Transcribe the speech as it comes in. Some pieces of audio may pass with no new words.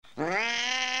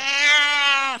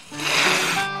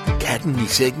Katten i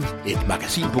sækken, et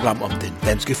magasinprogram om den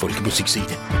danske folkemusikscene.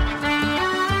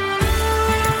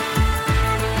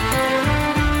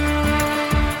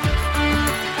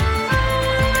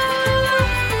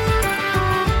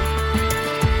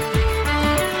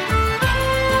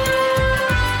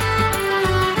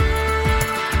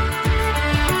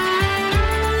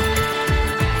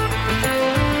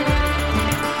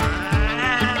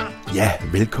 Ja,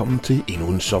 velkommen til endnu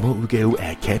en sommerudgave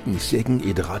af Katten i sækken,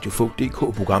 et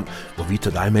radiofolk.dk-program, hvor vi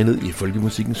tager dig med ned i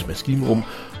folkemusikkens maskinrum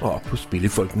og op på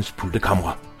spillefolkenes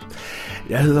pultekamre.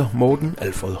 Jeg hedder Morten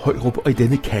Alfred Højrup, og i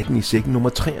denne Katten i sækken nummer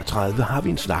 33 har vi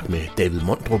en snak med David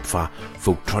Mondrup fra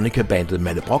folktronica-bandet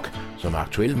Manne Brock, som er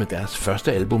aktuel med deres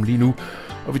første album lige nu.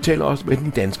 Og vi taler også med den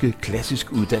danske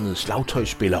klassisk uddannede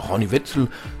slagtøjsspiller Ronny Wenzel,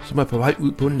 som er på vej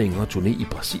ud på en længere turné i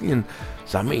Brasilien,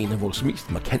 sammen med en af vores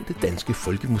mest markante danske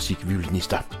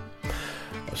folkemusikviolinister.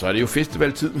 Og så er det jo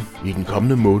festivaltiden. I den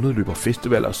kommende måned løber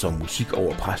festivaler som Musik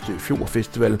over Præstø Fjord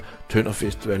Festival, Tønder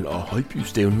Festival og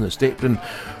Højby-stævnet af stablen,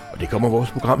 og det kommer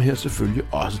vores program her selvfølgelig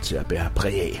også til at bære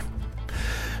præg af.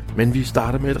 Men vi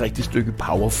starter med et rigtigt stykke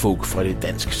powerfolk fra det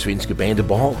dansk-svenske band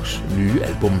Borgs nye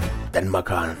album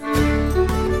Danmarkaren.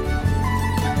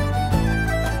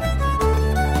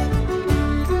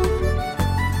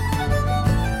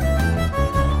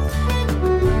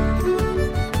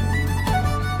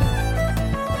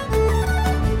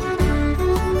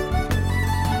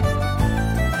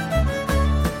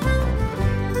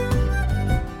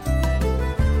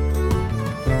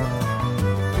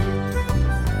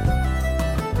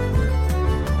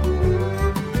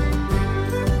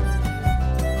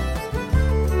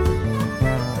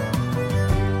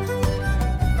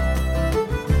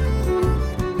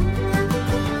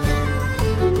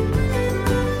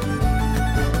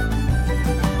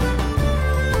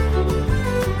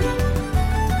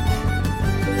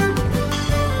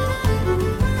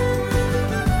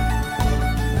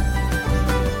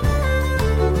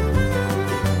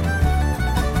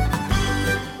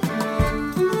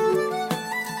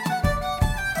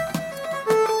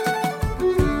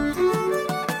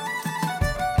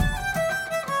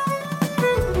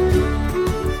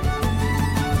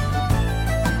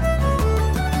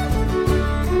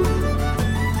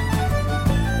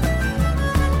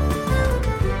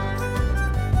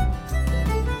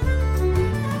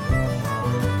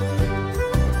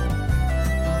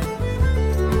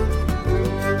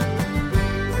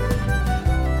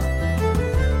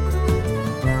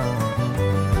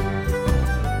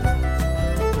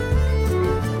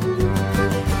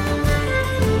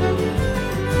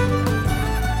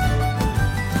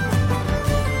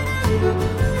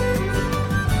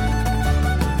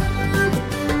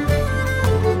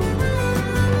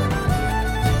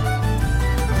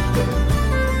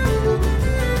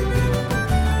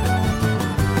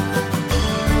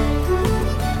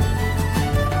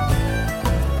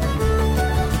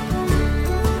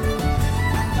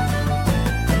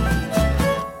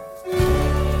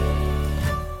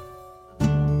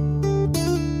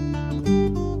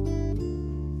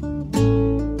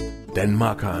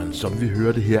 Danmarkaren, som vi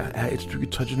hørte her, er et stykke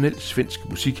traditionel svensk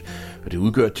musik, og det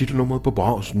udgør titelnummeret på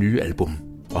Borgs nye album.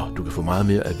 Og du kan få meget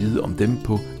mere at vide om dem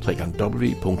på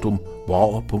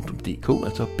www.borger.dk,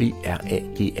 altså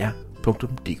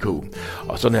bragr.dk.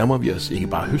 Og så nærmer vi os ikke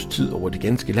bare høsttid over det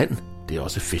ganske land, det er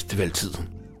også festivaltiden.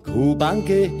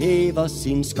 Kobanke hæver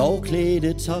sin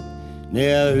skovklædte top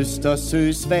nær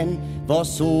Østersøs vand, hvor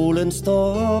solen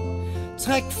står op.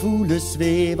 Trækfugle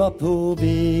svæver på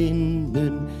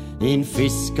vinden. En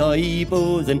fisker i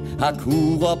båden har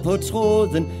kurer på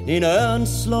tråden. En ørn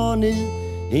slår ned,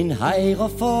 en hejre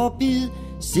forbid.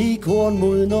 Se korn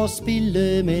mod når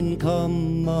spillemænd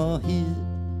kommer hid.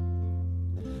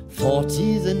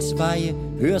 Fortidens veje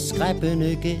hør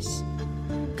skræppende gæs.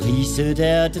 Grise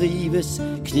der drives,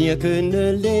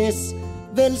 knirkende læs.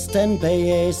 Velstand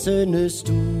bag asende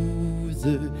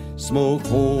stude. Små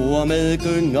kroer med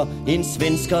gynger, en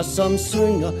svensker som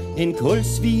synger. En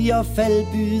kulsviger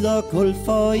faldbyder kul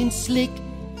for en slik.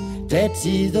 Da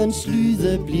tidens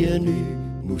lyde bliver ny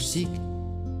musik.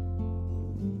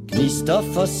 Gnister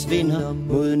forsvinder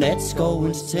mod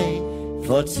natskovens tag.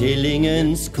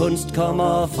 Fortællingens kunst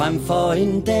kommer frem for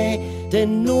en dag. Den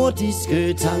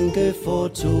nordiske tanke får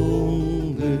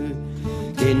tunge.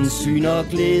 Gensyn og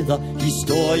glæder,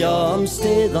 historier om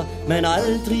steder man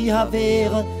aldrig har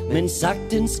været, men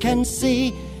sagtens kan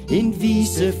se. En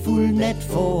visefuld nat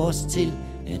får os til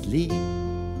at le.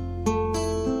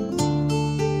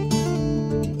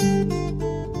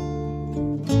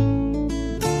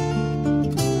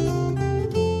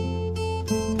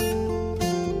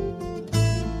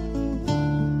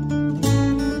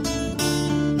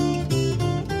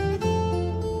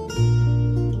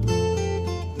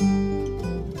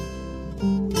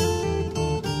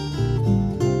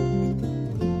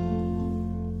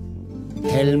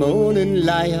 Halvmånen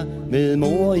leger med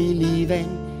mor i livan.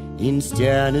 En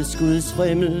stjerneskuds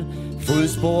frimmel,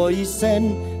 fodspor i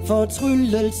sand.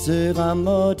 Fortryllelse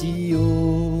rammer de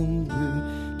unge.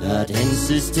 Der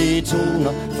danses til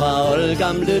toner fra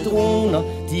oldgamle droner.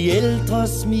 De ældre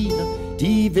smiler,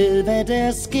 de ved hvad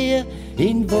der sker.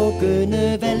 En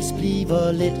vuggende vals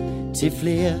bliver let til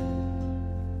flere.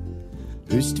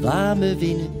 Østvarme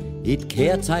vinde, et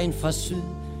kærtegn fra syd.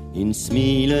 En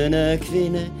smilende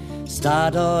kvinde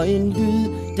starter en lyd.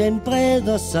 Den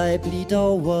breder sig blidt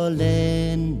over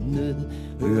landet.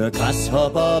 Hører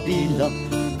græshopper og biller,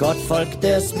 godt folk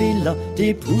der spiller.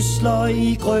 Det pusler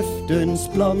i grøftens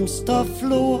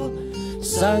blomsterflor.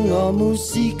 Sang og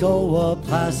musik over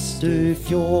Præstø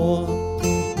Fjord.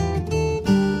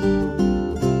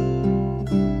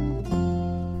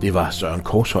 Det var Søren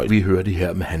Korshøj, vi hørte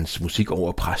her med hans musik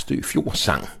over Præstø Fjord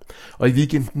sang. Og i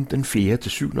weekenden den 4.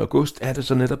 til 7. august er det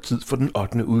så netop tid for den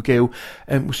 8. udgave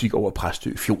af Musik over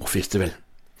Præstø Fjord Festival.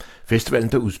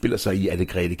 Festivalen, der udspiller sig i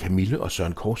Anne-Grethe Camille og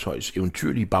Søren Korshøjs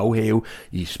eventyrlige baghave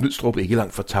i Smidstrup, ikke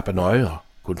langt fra Tappernøje og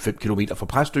kun 5 km fra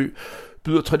Præstø,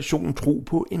 byder traditionen tro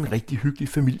på en rigtig hyggelig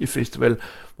familiefestival,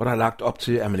 hvor der er lagt op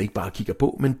til, at man ikke bare kigger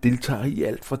på, men deltager i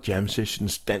alt fra jam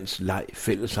sessions, dans, leg,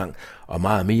 fællessang og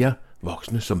meget mere,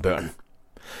 voksne som børn.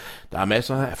 Der er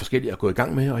masser af forskellige at gå i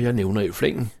gang med, og jeg nævner i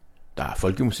flæng. Der er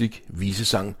folkemusik,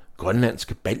 visesang,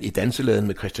 grønlandsk bal i danseladen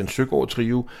med Christian Søgaard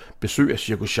Trio, besøg af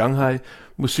Circus Shanghai,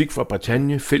 musik fra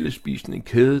Bretagne, fællesspisning,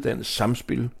 kædedans,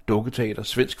 samspil, dukketeater,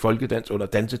 svensk folkedans under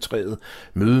dansetræet,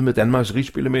 møde med Danmarks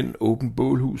Rigsspillemænd, åben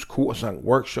bålhus, korsang,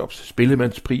 workshops,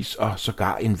 spillemandspris og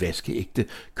sågar en vaskeægte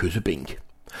kyssebænk.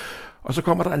 Og så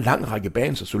kommer der en lang række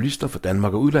bands og solister fra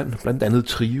Danmark og udland, blandt andet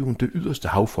trioen Det Yderste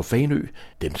Hav fra Fanø.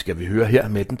 Dem skal vi høre her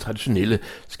med den traditionelle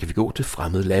Skal vi gå til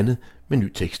fremmede lande med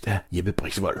ny tekst af Jeppe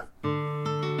Brixvold.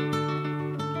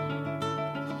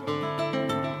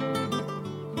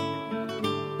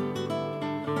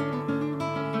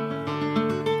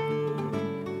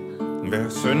 Hver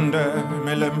søndag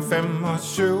mellem 5 og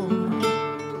 7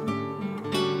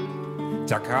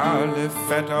 tager Karle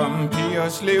fat om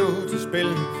pigers liv til spil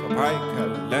for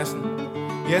Pejkal Lassen.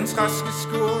 Jens raske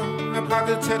skur er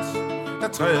pakket tæt, der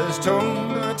trædes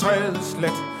tungt og trædes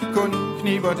let, kun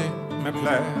kniber det med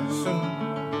pladsen.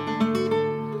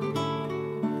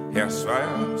 Her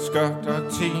svejer skørter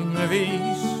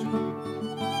timevis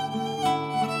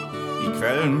i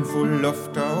kvalmfuld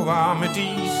luft og varme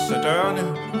dis, og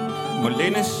dørene må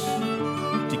lindes.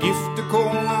 De gifte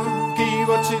koner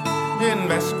giver tit en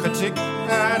vask kritik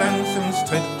af dansens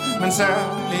trit, men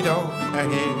særligt dog af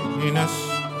hendes.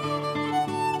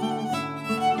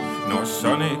 Når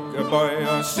Sonic og Boy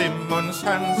og Simons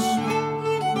Hans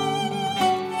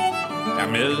er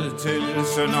med til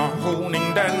Sønder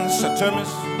Honingdans og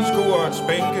tømmes skurets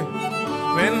bænke,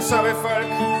 men så vil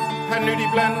folk have nyt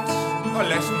iblandt, og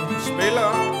Lassen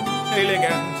spiller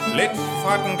elegant lidt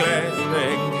fra den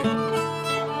glade enke.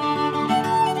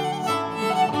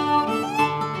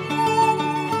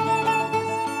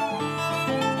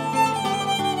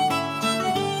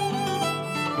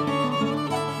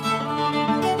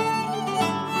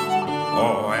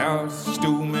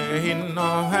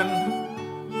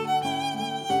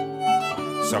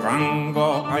 Så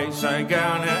ranker ej sig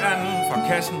gerne an fra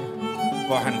kassen,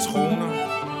 hvor han troner,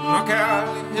 når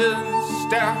kærlighedens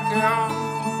stærke arm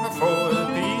har fået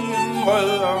pigen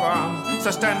rød og varm,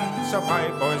 så standser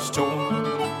Pejboys toner.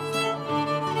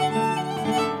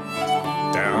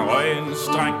 Der røg en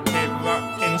streng, det var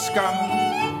en skam,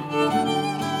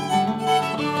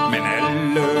 men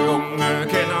alle unge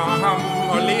kender ham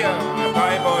og ler af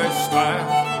Pejboys streger.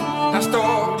 Der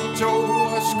står de to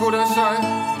og skutter sig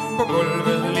på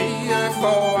gulvet lige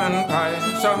foran Pej,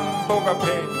 som bukker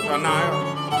pænt og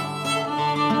nejer.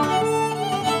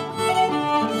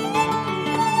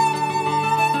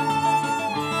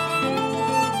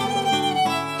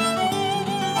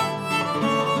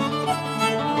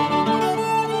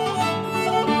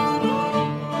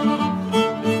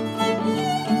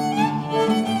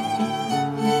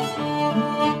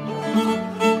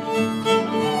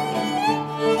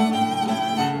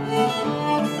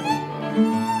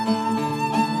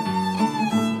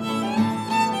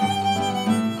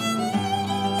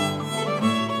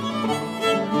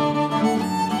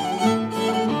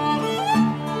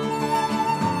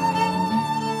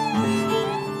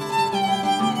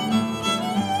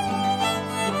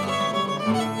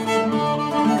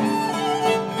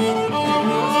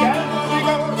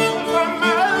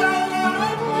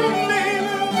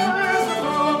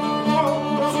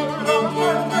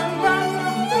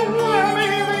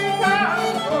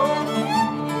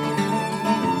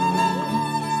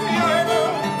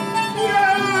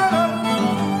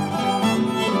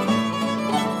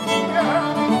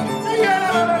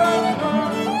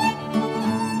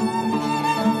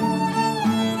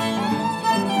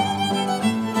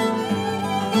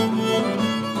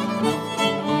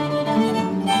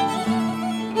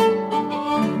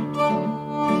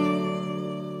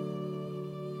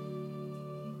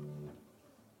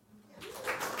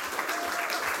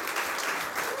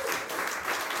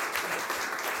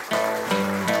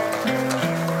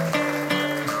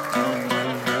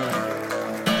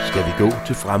 Gå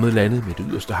til fremmede lande med det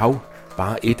yderste hav.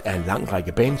 Bare et af en lang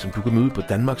række band, som du kan møde på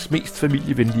Danmarks mest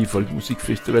familievenlige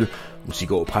folkemusikfestival,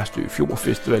 Musik over Præstø Fjord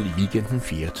Festival i weekenden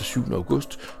 4. til 7.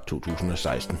 august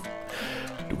 2016.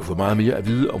 Du kan få meget mere at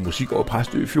vide om Musik over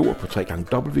Præstø Fjord på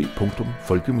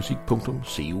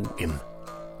www.folkemusik.com.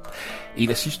 En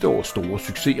af sidste års store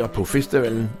succeser på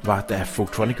festivalen var, da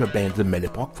Folktronica-bandet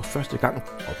Malebrock for første gang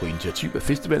og på initiativ af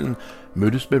festivalen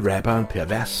mødtes med rapperen Per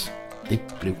Vers. Det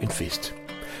blev en fest.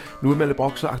 Nu er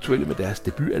Malebrock så aktuelle med deres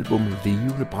debutalbum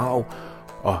Levende Brag,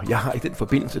 og jeg har i den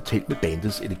forbindelse talt med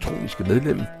bandets elektroniske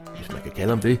medlem, hvis man kan kalde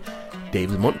ham det,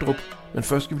 David Mondrup. Men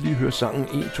først skal vi lige høre sangen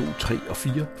 1, 2, 3 og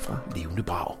 4 fra Levende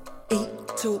Brag. 1,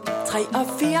 2, 3 og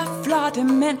 4, flotte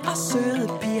mænd og søde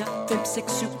piger. 5,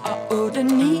 6, 7 og 8,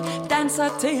 9, danser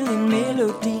til en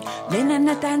melodi.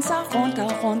 Vennerne danser rundt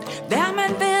og rundt, hver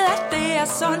man ved, at det er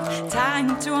sundt. Tag en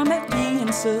tur med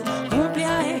pigen sød, hun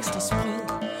bliver ekstra sprød.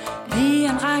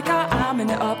 Pigen rækker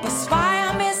armene op og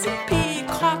svejer med sin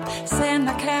pigekrop.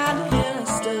 Sender kærlighed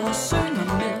afsted og synger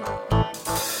med.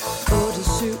 8,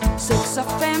 7, 6 og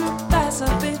 5, hvad så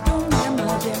vil du med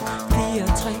mig hjem? 4,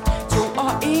 3, 2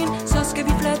 og 1, så skal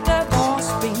vi flette vores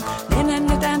ben.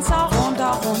 Vennerne danser rundt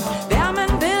og rundt, hver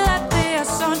man ved, at det er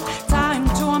sundt. Tag en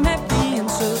tur med pigen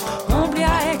sød, hun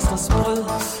bliver ekstra sprød.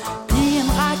 Pigen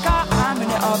rækker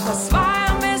armene op og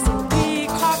svejer med sin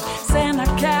pigekrop. Sender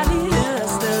kærlighed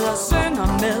afsted og synger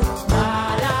med.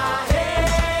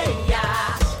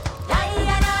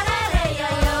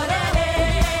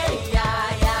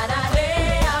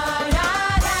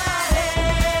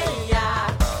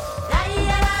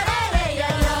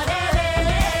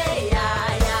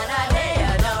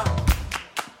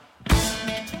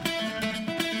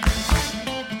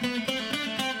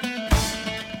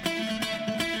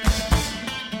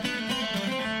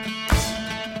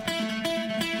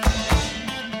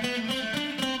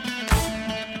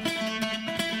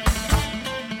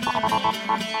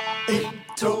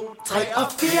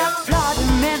 Flotte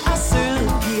mænd og søde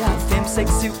piger. 5,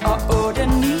 6, 7 og 8,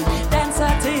 9,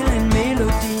 danser til en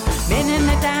melodi.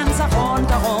 Mændene danser rundt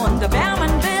og rundt, og hver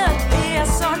man ved, at det er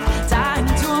sundt. Tag en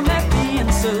tur med pigen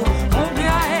sød, hun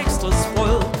bliver ekstra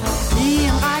sprød.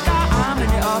 Pigen rækker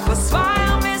armene op og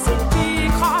svejer med sin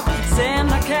pigekrop.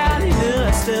 Sender kærlighed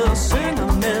afsted og synger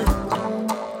med.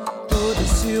 8,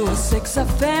 7, 6 og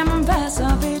 5, hvad så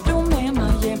vil du med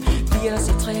mig hjem? 4,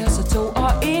 så 3, så 2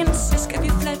 og 1, så skal vi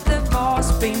flette vores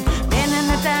ben.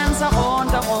 Mændene danser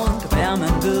rundt og rundt, hver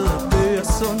man ved, at det er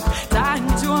sundt. Tag en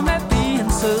tur med pigen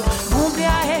sød, hun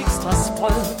bliver ekstra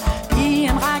sprød.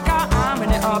 Pigen rækker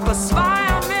armene op og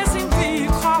svejer med sin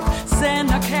pigekrop.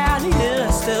 Sender kærlighed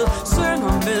afsted,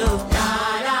 synger med.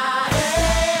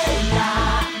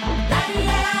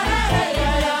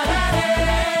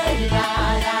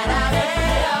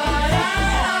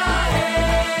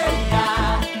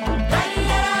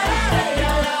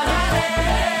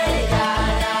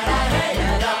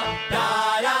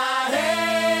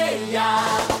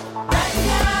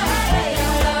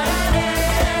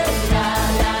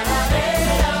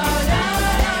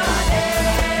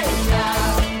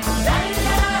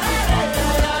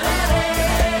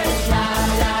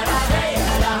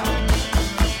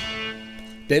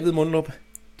 David Mondrup,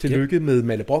 tillykke med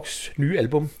Malebrocks nye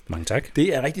album. Mange tak.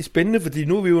 Det er rigtig spændende, fordi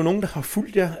nu er vi jo nogen, der har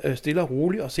fulgt jer stille og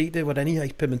roligt og set, hvordan I har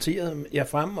eksperimenteret jer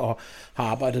frem og har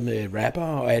arbejdet med rapper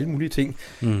og alle mulige ting.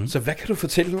 Mm. Så hvad kan du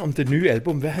fortælle om det nye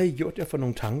album? Hvad har I gjort jer for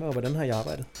nogle tanker, og hvordan har I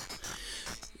arbejdet?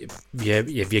 Vi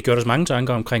har gjort os mange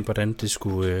tanker omkring, hvordan det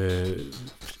skulle,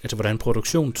 hvordan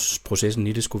produktionsprocessen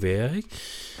i det skulle være, ikke?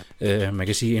 Man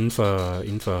kan sige,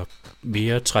 inden for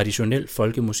mere traditionel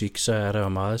folkemusik, så er der jo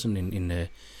meget sådan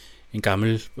en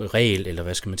gammel regel, eller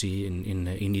hvad skal man sige,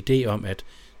 en idé om, at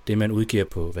det man udgiver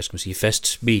på, hvad skal man sige,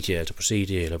 fast medie, altså på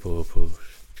CD eller på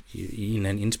i en eller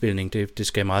anden indspilning, det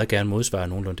skal meget gerne modsvare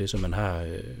nogenlunde det, som man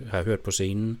har hørt på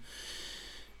scenen.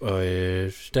 Og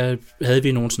der havde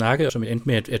vi nogle snakke, som endte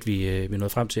med, at vi nåede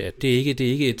frem til, at det er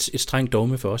ikke et strengt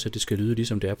dogme for os, at det skal lyde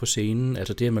ligesom det er på scenen.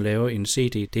 Altså det, at man laver en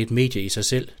CD, det er et medie i sig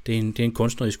selv. Det er en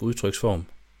kunstnerisk udtryksform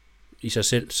i sig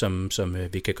selv, som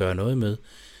vi kan gøre noget med,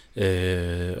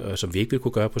 og som vi ikke vil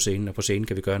kunne gøre på scenen. Og på scenen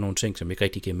kan vi gøre nogle ting, som ikke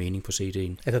rigtig giver mening på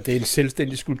CD'en. Altså det er en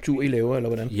selvstændig skulptur, I laver, eller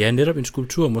hvordan? Ja, netop en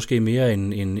skulptur, måske mere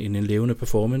end en levende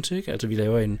performance, ikke? Altså vi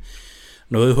laver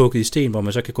noget hugget i sten, hvor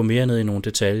man så kan gå mere ned i nogle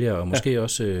detaljer, og måske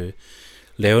også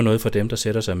lave noget for dem, der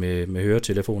sætter sig med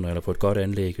høretelefoner eller på et godt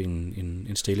anlæg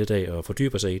en stille dag og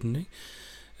fordyber sig i den,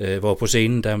 ikke? Hvor på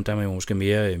scenen, der er man jo måske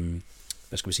mere,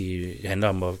 hvad skal vi sige, det handler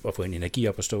om at få en energi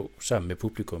op at stå sammen med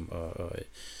publikum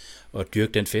og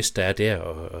dyrke den fest, der er der,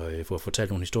 og få fortalt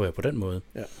nogle historier på den måde.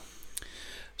 Ja.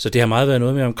 Så det har meget været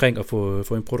noget med omkring at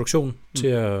få en produktion til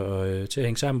at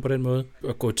hænge sammen på den måde,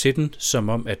 og gå til den som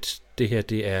om, at det her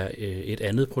det er et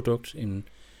andet produkt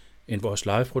end vores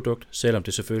live-produkt, selvom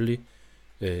det selvfølgelig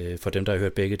for dem, der har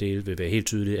hørt begge dele, vil være helt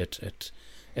tydeligt,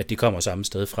 at de kommer samme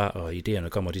sted fra, og idéerne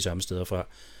kommer de samme steder fra.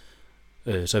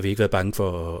 Så har vi ikke været bange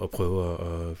for at prøve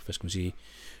at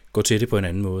gå til det på en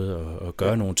anden måde, og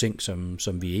gøre nogle ting,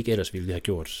 som vi ikke ellers ville have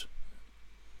gjort.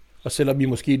 Og selvom vi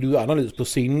måske lyder anderledes på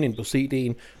scenen end på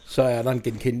CD'en, så er der en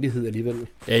genkendelighed alligevel.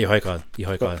 Ja, i høj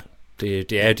grad.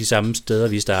 Det er jo de samme steder,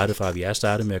 vi startede fra. Vi er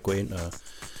startet med at gå ind og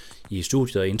i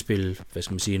studiet og indspille,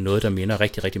 noget, der minder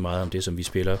rigtig, rigtig meget om det, som vi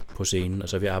spiller på scenen, og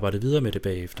så har vi arbejdet videre med det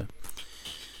bagefter.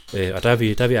 Og der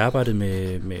har vi arbejdet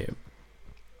med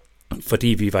fordi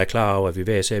vi var klar over, at vi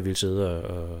hver især ville sidde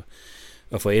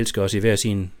og forelske os i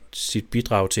hver sit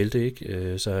bidrag til det,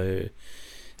 ikke? Så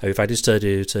har vi faktisk taget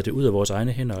det ud af vores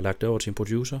egne hænder og lagt det over til en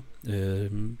producer,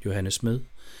 Johannes Smed,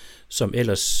 som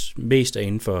ellers mest er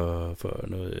inden for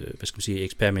noget,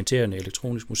 eksperimenterende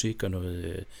elektronisk musik og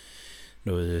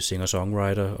noget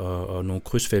singer-songwriter og nogle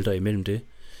krydsfelter imellem det.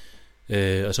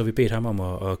 Og så har vi bedt ham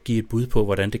om at give et bud på,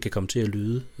 hvordan det kan komme til at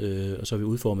lyde, og så har vi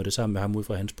udformet det sammen med ham ud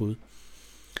fra hans bud.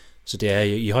 Så det er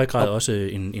i høj grad også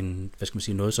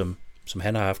noget, som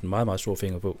han har haft en meget, meget stor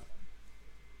finger på.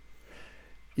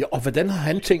 Ja, og hvordan har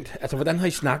han tænkt? Altså, hvordan har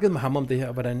I snakket med ham om det her,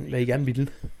 og hvad I gerne ville?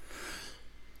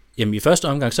 Jamen, i første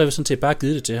omgang, så har vi sådan set bare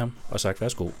givet det til ham, og sagt,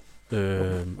 værsgo.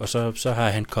 Og så har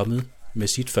han kommet med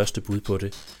sit første bud på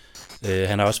det.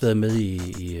 Han har også været med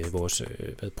i vores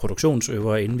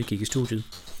produktionsøver, inden vi gik i studiet,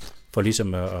 for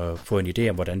ligesom at få en idé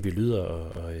om, hvordan vi lyder,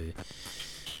 og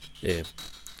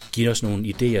give os nogle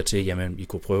idéer til, jamen, I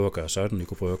kunne prøve at gøre sådan, I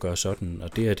kunne prøve at gøre sådan,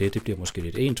 og det bliver måske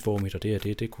lidt ensformigt, og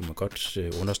det kunne man godt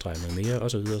understrege noget mere,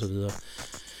 og så videre, og så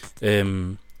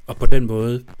videre. Og på den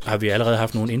måde har vi allerede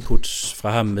haft nogle inputs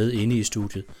fra ham med inde i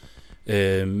studiet.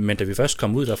 Men da vi først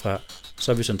kom ud derfra,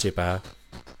 så har vi sådan set bare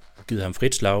givet ham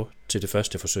frit slag til det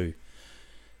første forsøg.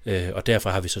 Og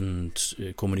derfra har vi sådan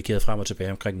kommunikeret frem og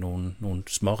tilbage omkring nogle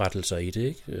smårettelser i det,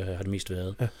 ikke? Har det mest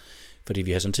været. Ja. Fordi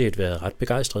vi har sådan set været ret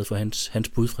begejstrede for hans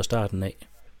bud fra starten af.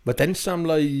 Hvordan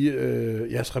samler I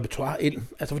jeres repertoire ind?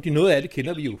 Altså, fordi noget af det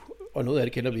kender vi jo, og noget af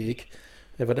det kender vi ikke.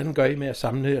 Hvordan gør I med at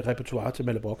samle repertoire til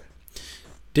Mallebrok?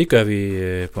 Det gør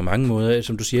vi på mange måder.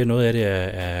 Som du siger, noget af det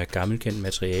er gammelkendt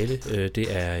materiale.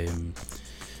 Det er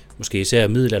måske især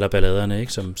middelalderballaderne,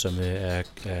 ikke? Som er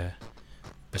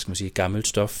gammelt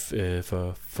stof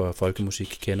for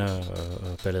folkemusikkendere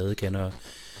og balladekendere.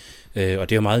 Og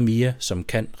det er jo meget Mia, som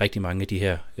kan rigtig mange af de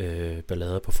her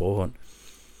ballader på forhånd.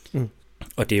 Mm.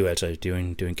 Og det er jo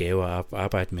en gave at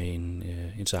arbejde med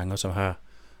en sanger, som har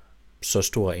så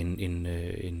stor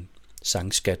en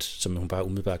sangskat, som hun bare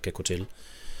umiddelbart kan gå til.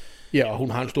 Ja, og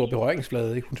hun har en stor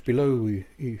berøringsflade, ikke? Hun spiller jo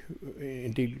i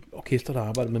en del orkester, der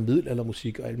arbejder med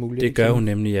middelaldermusik og alt muligt. Det gør hun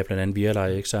nemlig, ja, blandt andet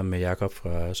Virleje, ikke, sammen med Jakob,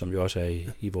 som jo også er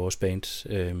i vores band.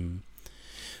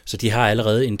 Så de har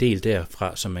allerede en del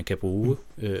derfra, som man kan bruge.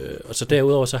 Og så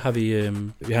derudover så har vi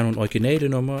har nogle originale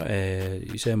numre af,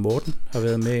 især Morten har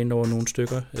været med ind over nogle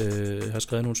stykker, har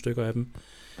skrevet nogle stykker af dem.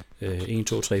 1,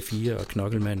 2, 3, 4 og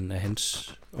Knokkelmanden er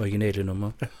hans originale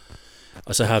numre. Ja.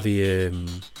 Og så har vi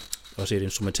også et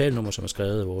instrumentalnummer, som er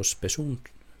skrevet af vores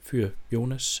basunfyr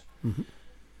Jonas.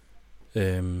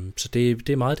 Mm-hmm. Så det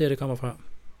er meget der, det kommer fra.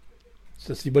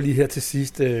 Så sig mig lige her til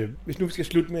sidst, hvis nu vi skal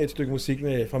slutte med et stykke musik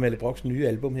fra Mallebroks nye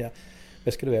album her,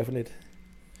 hvad skal det være for lidt?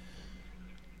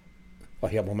 Og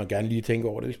her må man gerne lige tænke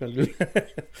over det, hvis man vil.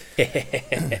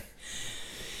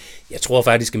 Jeg tror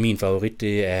faktisk, at min favorit,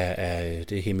 det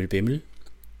er Himmel Bimmel.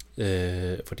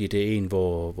 Fordi det er en,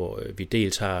 hvor vi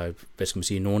dels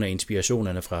har, nogle af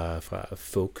inspirationerne fra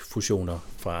folk-fusioner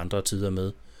fra andre tider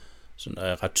med. Sådan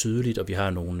er ret tydeligt, og vi har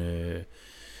nogle...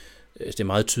 det er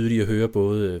meget tydeligt at høre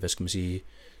både,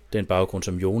 den baggrund,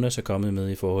 som Jonas er kommet med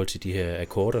i forhold til de her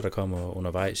akkorder, der kommer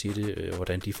undervejs i det,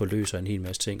 hvordan de forløser en hel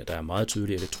masse ting, og der er meget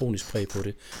tydeligt elektronisk præg på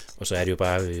det. Og så er det jo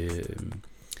bare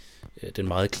den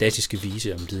meget klassiske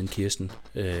vise om Liden Kirsten,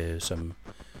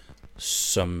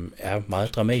 som er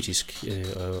meget dramatisk,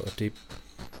 og det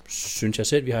synes jeg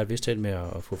selv, vi har et vist held med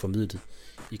at få formidlet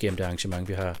igennem det arrangement,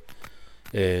 vi har.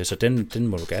 Så den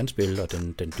må du gerne spille, og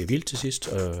den bliver vild til sidst,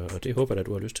 og det håber jeg, at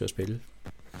du har lyst til at spille.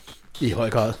 I høj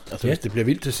grad. Altså, ja. Hvis det bliver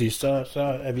vildt til sidst,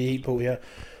 så er vi helt på her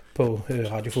på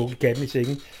Radio Folk, Katten i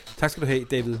Sækken. Tak skal du have,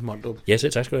 David Mondrup. Ja,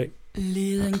 selv tak skal du have.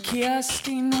 Liden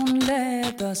Kirsten, hun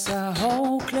lader sig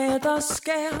hårklæder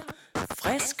skær,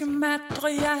 friske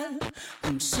material.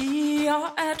 Hun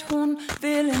siger, at hun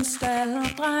vil en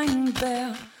staldreng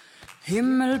være.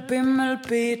 Himmel, bimmel,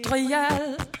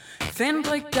 bedrial,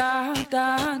 fendrik, da,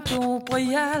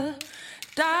 dobrial,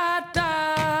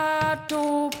 da,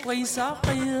 Dobri, så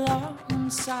rider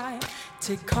hun sig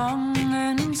til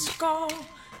kongens gård.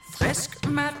 Frisk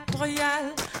material,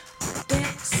 det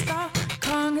står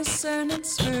kongesønnen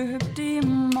svøbt i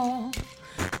mor.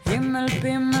 Himmel,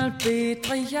 bimmel,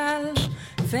 bedrial,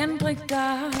 Fendrik,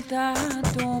 da,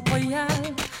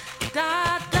 Dobrial. Da,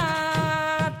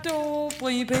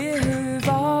 Dobri,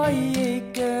 behøver I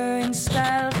ikke en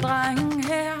staldreng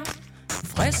her.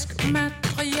 Frisk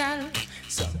material,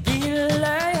 så ville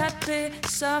jeg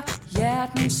det, så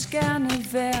hjertens gerne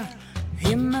vær.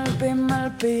 Himmel,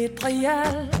 bimmel,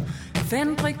 bedrial,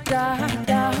 Fendrik, da,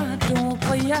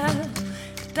 Dobrial.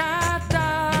 Da,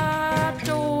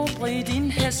 Dobri,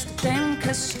 din hest, den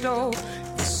kan stå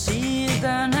ved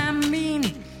siden af min.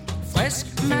 Frisk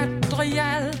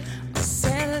material, og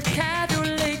selv kan du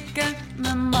ligge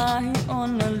med mig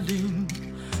under lyn.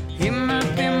 Himmel,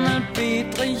 bimmel,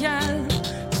 bedrial,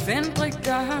 Fendrik,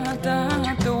 da,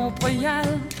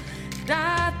 Dobrial.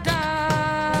 Da,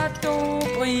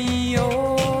 Dobri,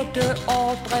 8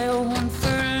 år drev hun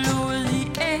følge ud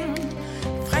i eng.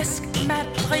 Frisk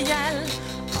material,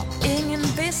 og ingen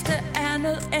vidste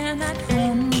andet end at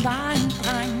hun var en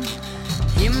dreng.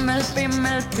 Himmel,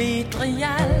 bimmel,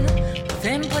 bedrial,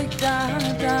 Fendrik, da,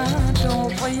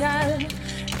 Dobrial.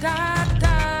 Da,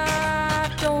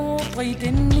 Dobri,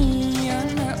 det 9.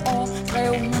 år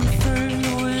drev hun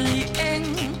følge ud i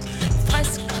eng.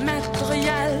 Frisk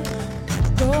material,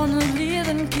 bundet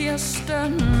liden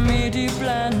Kirsten midt i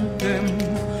blandt dem.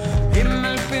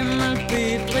 Himmel, bimmel,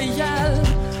 bedrial,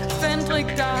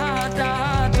 Fendrik, da,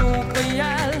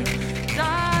 Dobrial.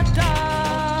 Da,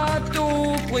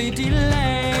 Dobri, de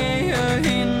lagde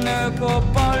hende på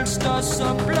bolster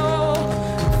så blå.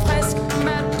 Frisk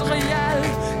material,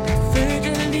 der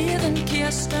fødte liden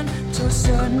Kirsten, to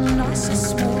sønner så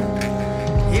små.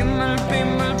 Himmel,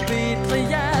 bimmel,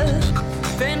 bedrial,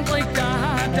 Fendrik, da,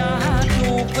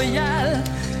 Dobrial.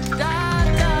 Da,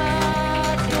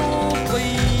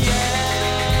 Dobrial.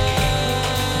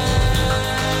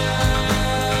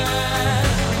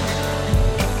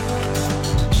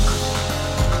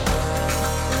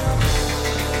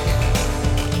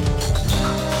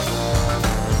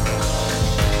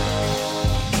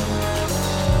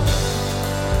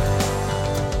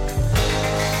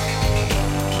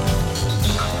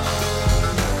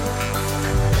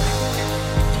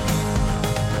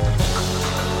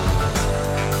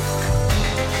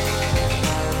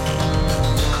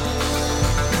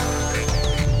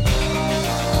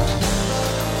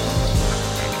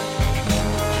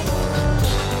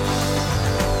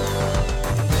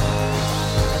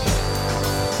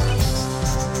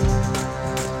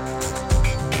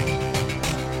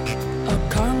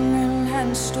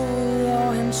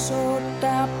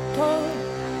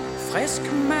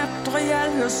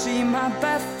 Sig mig,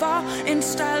 hvad for en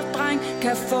staldreng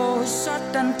kan få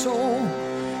sådan to.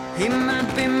 Himmel,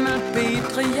 bimmel,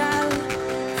 bedrial,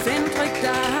 Fendrik,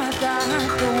 da,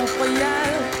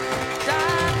 Dobrial. Da,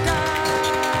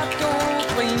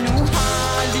 Dobri, nu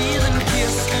har liden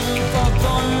Kirsten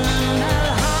forbundet al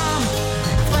ham.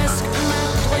 Frisk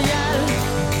material,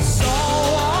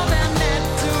 sover hver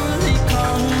nat ud i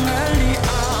kongelig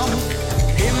arm.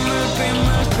 Himmel,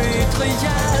 bimmel,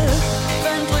 bedrial,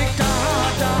 Fendrik, da,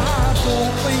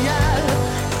 Dobrial.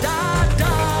 Da,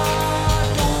 Dobrial.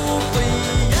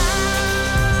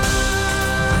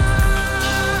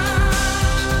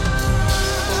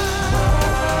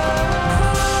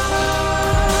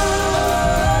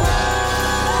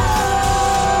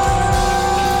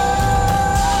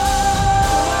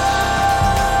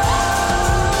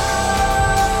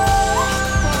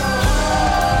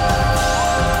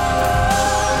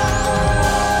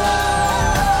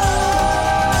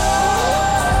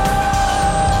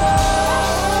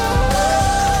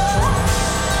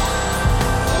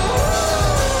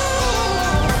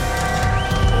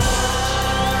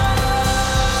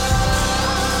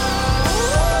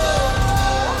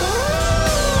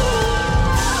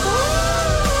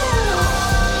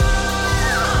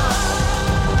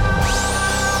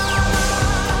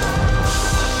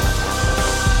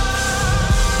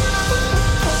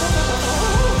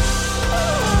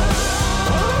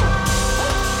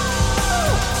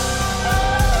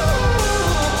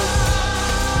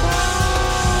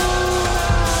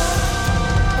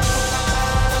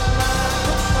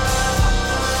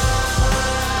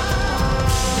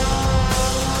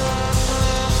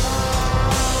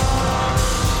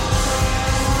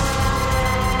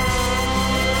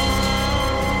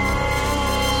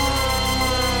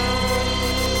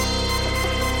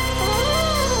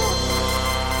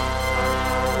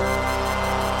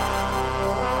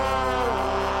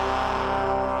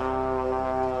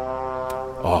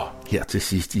 her til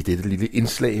sidst i dette lille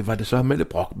indslag var det så Melle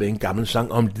Brock med en gammel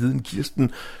sang om liden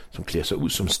Kirsten, som klæder sig ud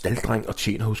som stalddreng og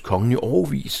tjener hos kongen i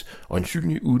årevis, og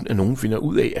ansynlig uden at nogen finder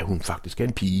ud af, at hun faktisk er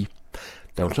en pige.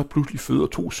 Da hun så pludselig føder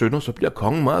 2 sønner, så bliver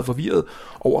kongen meget forvirret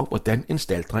over, hvordan en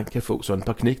stalddreng kan få sådan et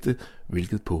par knægte,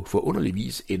 hvilket på forunderlig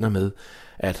vis ender med,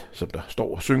 at, som der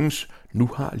står og synges, nu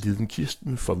har liden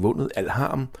Kirsten forvundet al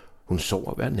harm, hun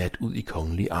sover hver nat ud i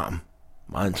kongelig arm.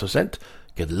 Meget interessant.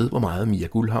 Kan vide, hvor meget Mia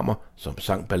Guldhammer, som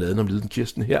sang balladen om liden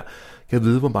Kirsten her, kan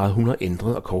vide, hvor meget hun har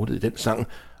ændret og kortet i den sang,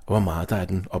 og hvor meget der er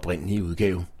den oprindelige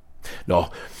udgave. Nå,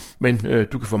 men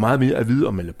du kan få meget mere at vide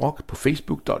om Melle Brock på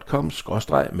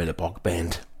facebook.com/Melle Brock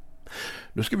Band.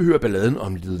 Nu skal vi høre balladen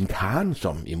om liden Karen,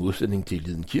 som i modsætning til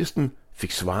liden Kirsten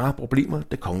fik svare problemer,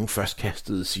 da kongen først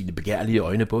kastede sine begærlige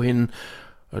øjne på hende.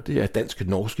 Og det er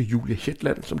dansk-norske Julia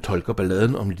Hetland, som tolker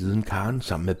balladen om liden Karen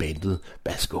sammen med bandet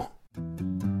Basko.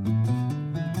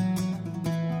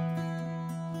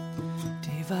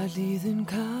 Det var liden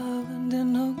Karen,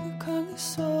 den unge konge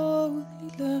så ud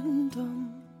i løndom.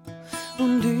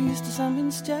 Hun lyste som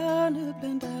en stjerne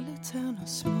blandt alle terner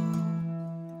små.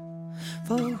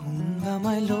 For hun var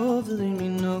mig lovet i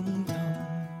min ungdom.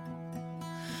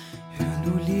 Hør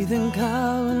nu liden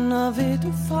Karen, og vil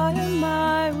du fejre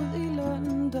mig ud i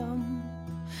løndom.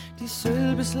 De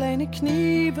sølvbeslagne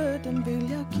knive, dem vil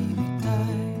jeg give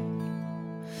dig.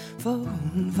 For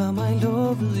hun var mig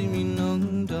lovet i min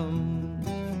ungdom.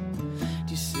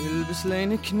 De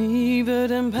sølvbeslagne knive,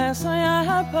 dem passer jeg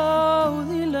her på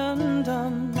ud i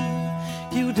London.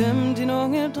 Giv dem din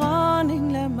unge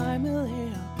dronning, lad mig med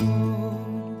her på.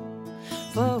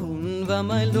 For hun var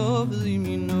mig lovet i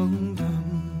min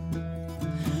ungdom.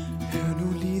 Hør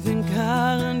nu liden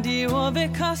Karen, de ord vil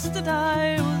koste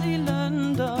dig ud i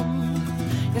London.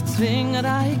 Jeg tvinger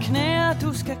dig i knæer,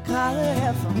 du skal græde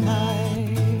her for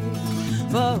mig.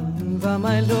 For hun var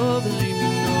mig lovet i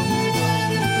min ungdom.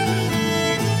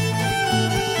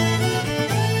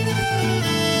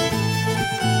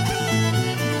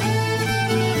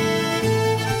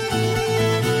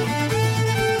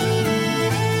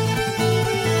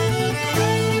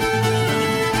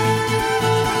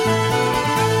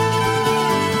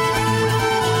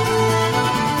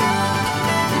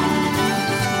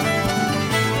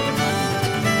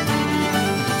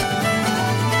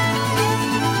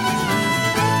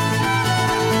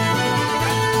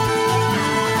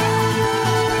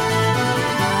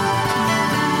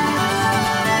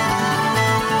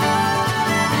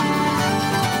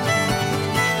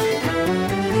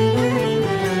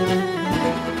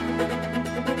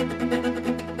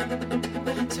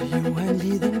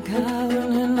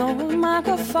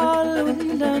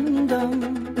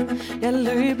 Jeg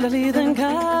løber liden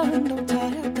Karen, dog tager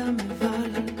jeg dig med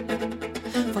vold.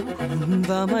 For hun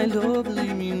var mig lovet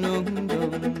i min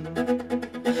ungdom.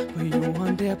 På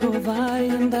jorden der på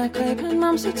vejen, der greb han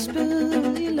om sit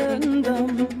spyd i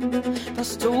London. Der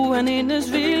stod han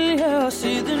hendes vilje og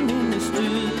siden hendes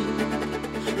død.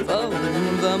 For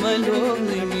hun var mig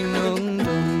lovet i min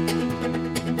ungdom.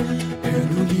 Hør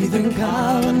nu liden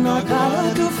Karen, og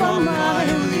græder du for mig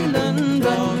ud i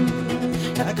London.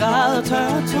 Jeg græder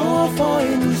tørre tårer for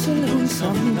en ussel hund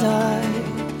som dig.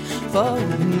 For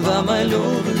hun var mig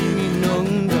lovet i min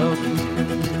ungdom.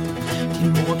 Din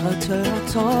mor græd tørre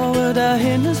tårer, da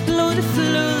hendes blod det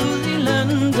flød ud i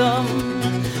London.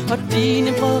 Og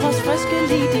dine brødres friske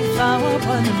lig, de farver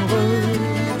brønden rød.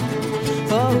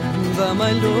 For hun var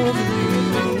mig lovet i min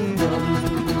ungdom.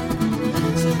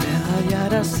 Så lader jeg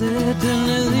dig sætte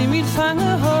ned i mit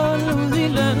fangehul ud i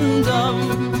London.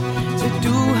 Til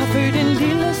du har født en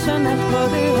lille søn af på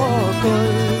det hårde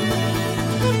gulv.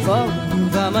 For hun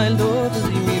var mig lovet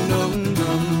i min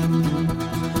ungdom.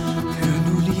 Hør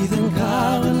nu liden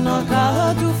Karen, og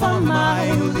græder du for mig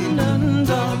ud i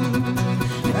London.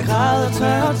 Jeg græder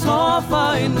tørre tårer for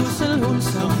en ussel hund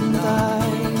som dig.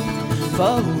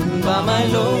 For hun var mig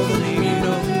lovet i min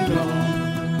ungdom.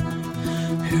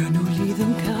 Hør nu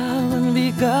liden Karen,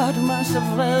 vi gør du mig så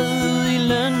vred ud i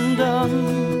London.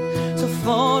 Så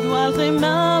får du aldrig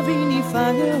madvin i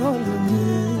fangehullet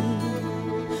ned.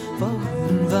 For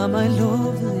hun var mig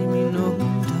lovet i min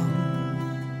ungdom.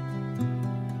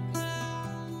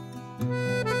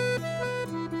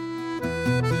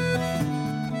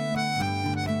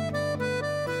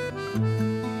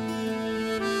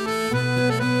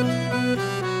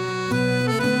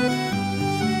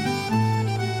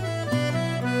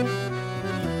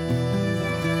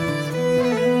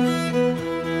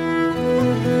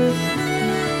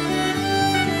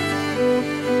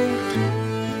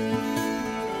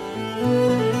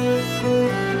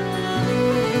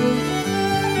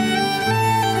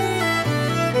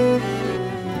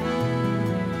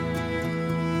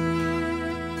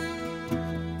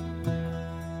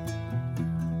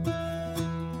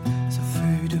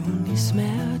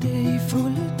 smerte i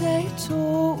fulde dag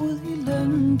tog ud i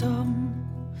løndom,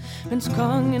 mens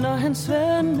kongen og hans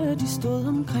venner, de stod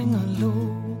omkring og lå.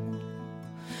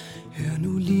 Hør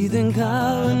nu lige den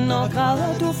græden, og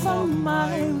græder du for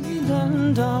mig ud i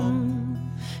løndom.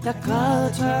 Jeg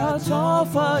græder tørre tår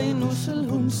for en ussel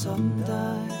hund som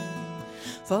dig,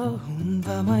 for hun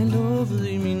var mig lovet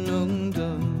i min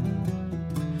ungdom.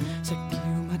 Så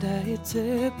giv mig da et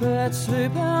tæppe at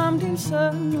svøbe om din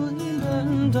søn ud i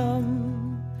løndom.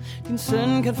 Din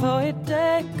søn kan få et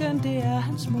dækken, det er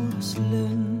hans mors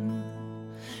løn.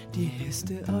 De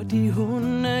heste og de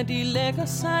hunde, de lægger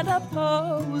sig der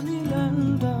på ud i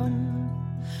løndom.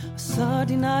 Og så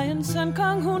din egen søn,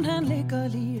 kong, han ligger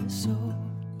lige så,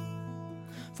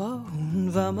 for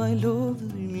hun var mig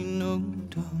lovet i min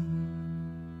ungdom.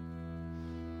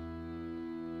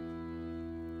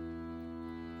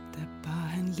 Der bar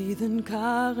han lige den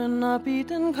karen op i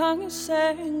den konges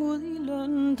seng ud i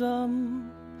løndom,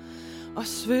 og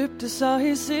svøbte så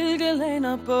i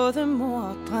silkelæner både mor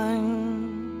og dreng,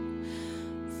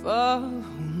 for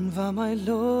hun var mig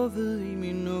lovet i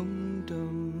min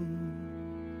ungdom.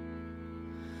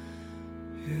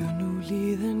 Hør nu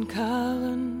lige den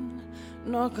karen,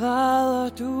 når græder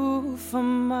du for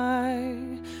mig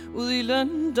ud i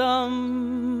løndom.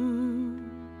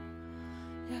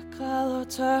 Jeg græder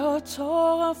tørre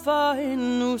tårer for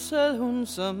en ussel hund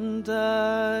som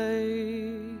dig,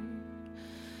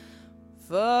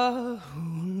 for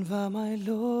hun var mig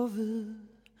lovet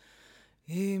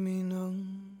i min ungdom.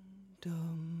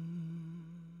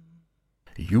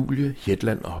 Julie,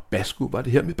 Hetland og Basco var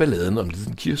det her med balladen om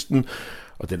liden Kirsten,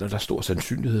 og den er der stor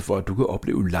sandsynlighed for, at du kan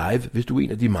opleve live, hvis du er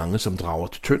en af de mange, som drager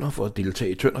til Tønder for at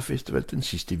deltage i Tønder Festival den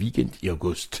sidste weekend i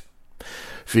august.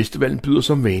 Festivalen byder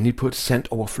som vanligt på et sandt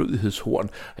overflødighedshorn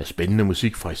af spændende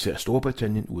musik fra især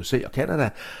Storbritannien, USA og Canada,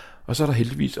 og så er der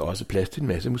heldigvis også plads til en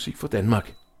masse musik fra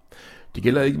Danmark. Det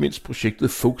gælder ikke mindst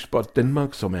projektet Folkspot Danmark,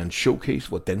 som er en showcase,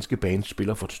 hvor danske bands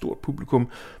spiller for et stort publikum,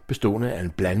 bestående af en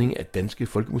blanding af danske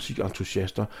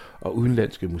folkemusikentusiaster og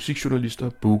udenlandske musikjournalister,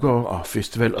 bookere og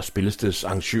festival- og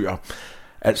spillestedsarrangører.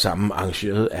 Alt sammen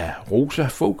arrangeret af Rosa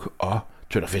Folk og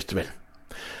Tønder Festival.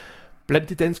 Blandt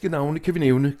de danske navne kan vi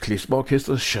nævne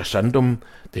klezmerorkestret Shasandum,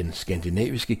 den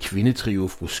skandinaviske kvindetrio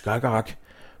Fru Skagerrak,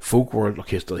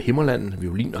 Folkworld-orkestret Himmerland,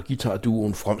 violin- og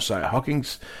guitarduoen Fromsejr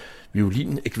Hawkins,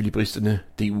 violin-ekvilibristerne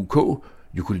DUK,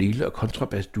 ukulele- og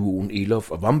kontrabasduoen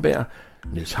Elof og Vamberg,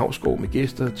 Niels Hausgaard med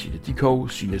gæster, Tine Dikov,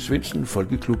 Signe Svendsen,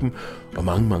 Folkeklubben og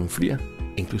mange, mange flere,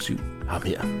 inklusiv ham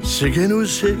her. Sikke en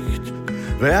udsigt,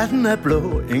 verden er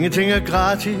blå, ingenting er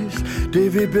gratis,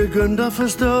 det vi begyndte at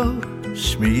forstå.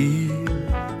 Smil,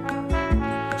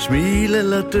 smil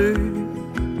eller dø.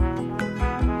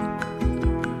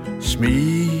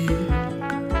 Smil,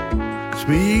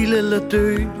 smil eller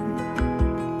dø.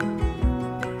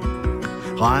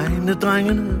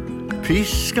 Regnedrengene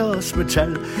pisker os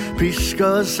metal, pisker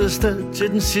os afsted til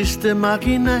den sidste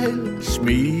marginal.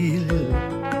 Smil,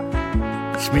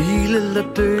 smil eller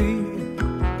dø.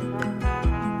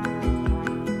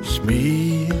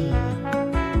 Smil,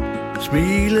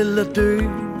 smil eller dø.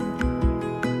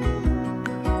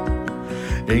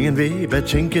 Ingen ved, hvad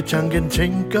tænketanken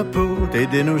tænker på. Det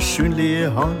er den usynlige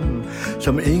hånd,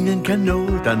 som ingen kan nå.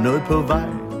 Der er noget på vej,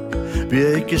 vi har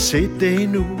ikke set det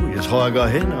endnu. Jeg tror, jeg går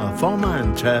hen og får mig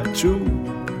en tattoo.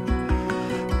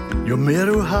 Jo mere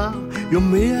du har, jo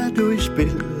mere er du i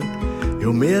spil.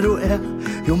 Jo mere du er,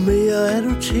 jo mere er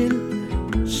du til.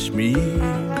 Smil,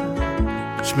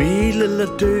 smil eller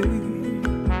dø.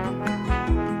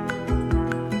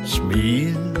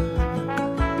 Smil,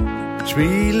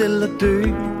 smil eller dø.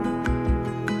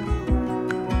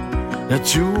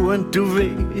 Naturen, du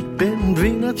ved, den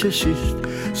vinder til sidst.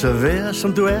 Så vær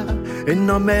som du er, en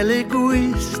normal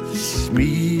egoist.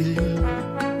 Smil,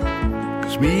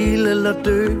 smil eller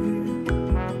dø.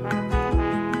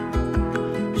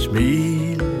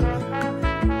 Smil,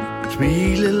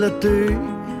 smil eller dø.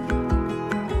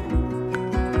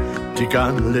 De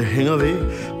gamle hænger ved,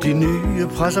 de nye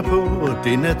presser på.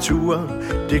 Det er naturen,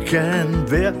 det kan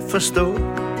hver forstå.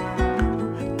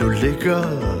 Du ligger,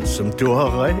 som du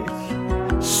har ret,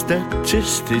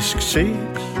 statistisk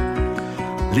set.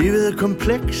 Livet er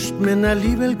komplekst, men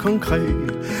alligevel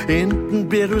konkret. Enten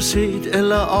bliver du set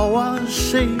eller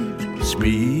overset.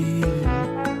 Smil,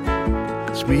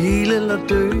 smil eller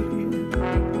dø.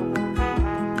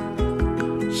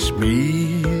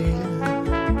 Smil,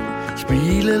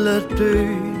 smil eller dø.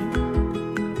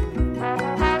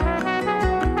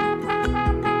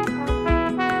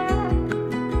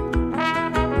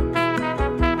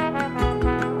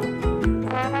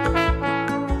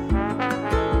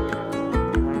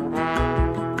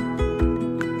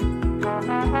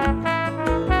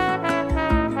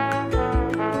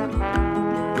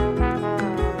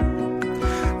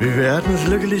 Vi er verdens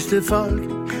lykkeligste folk,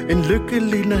 en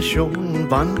lykkelig nation,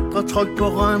 vandrer trygt på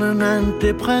randen af en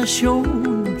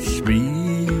depression.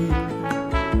 Smil,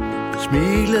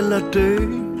 smil eller dø.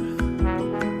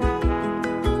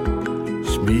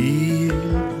 Smil,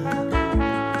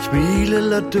 smil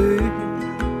eller dø.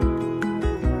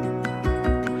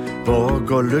 Hvor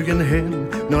går lykken hen,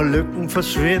 når lykken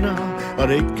forsvinder, og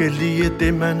det ikke lige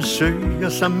det, man søger,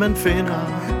 som man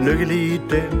finder? Lykkelige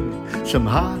dem, som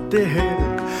har det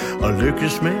held, og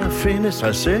lykkes med at finde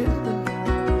sig selv.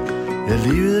 Ja,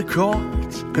 livet er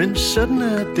kort, men sådan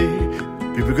er det.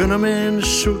 Vi begynder med en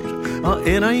sut og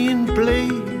ender i en blæ.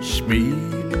 Smil,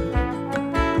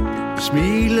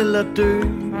 smil eller dø.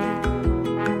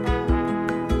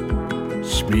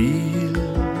 Smil,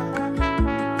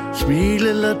 smil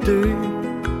eller dø.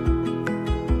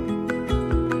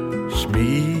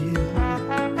 Smil,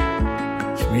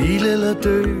 smil eller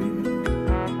dø.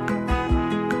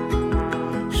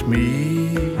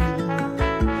 Smil,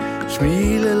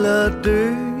 smil eller dø.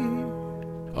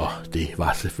 Og det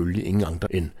var selvfølgelig ingen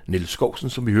andre end Niels Skousen,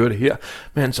 som vi hørte her,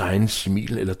 med hans egen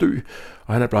Smil eller dø.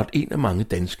 Og han er blot en af mange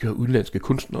danske og udenlandske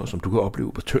kunstnere, som du kan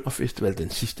opleve på Tønder Festival den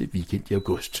sidste weekend i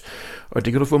august. Og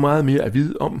det kan du få meget mere at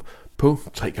vide om på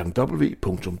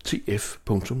www.tf.dk.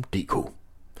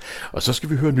 Og så skal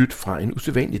vi høre nyt fra en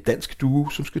usædvanlig dansk duo,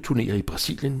 som skal turnere i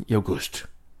Brasilien i august.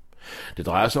 Det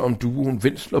drejer sig om duoen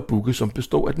Wenzel og Bugge, som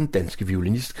består af den danske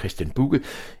violinist Christian Bugge,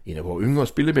 en af vores yngre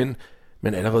spillemænd,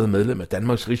 men allerede medlem af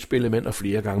Danmarks Rigsspillemænd og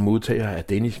flere gange modtager af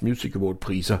Danish Music Award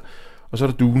priser. Og så er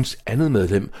der duoens andet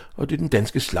medlem, og det er den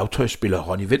danske slagtøjsspiller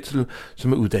Ronny Wenzel,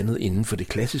 som er uddannet inden for det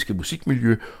klassiske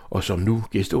musikmiljø, og som nu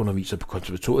gæsteunderviser på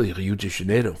konservatoriet i Rio de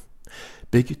Janeiro.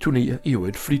 Begge turnerer i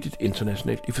øvrigt flittigt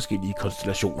internationalt i forskellige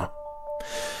konstellationer.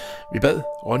 Vi bad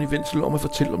Ronny Wenzel om at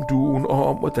fortælle om duoen og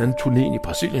om, hvordan turnéen i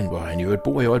Brasilien, hvor han i øvrigt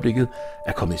bor i øjeblikket,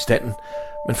 er kommet i standen.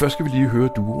 Men først skal vi lige høre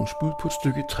duoens bud på et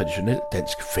stykke traditionel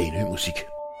dansk Fanø-musik.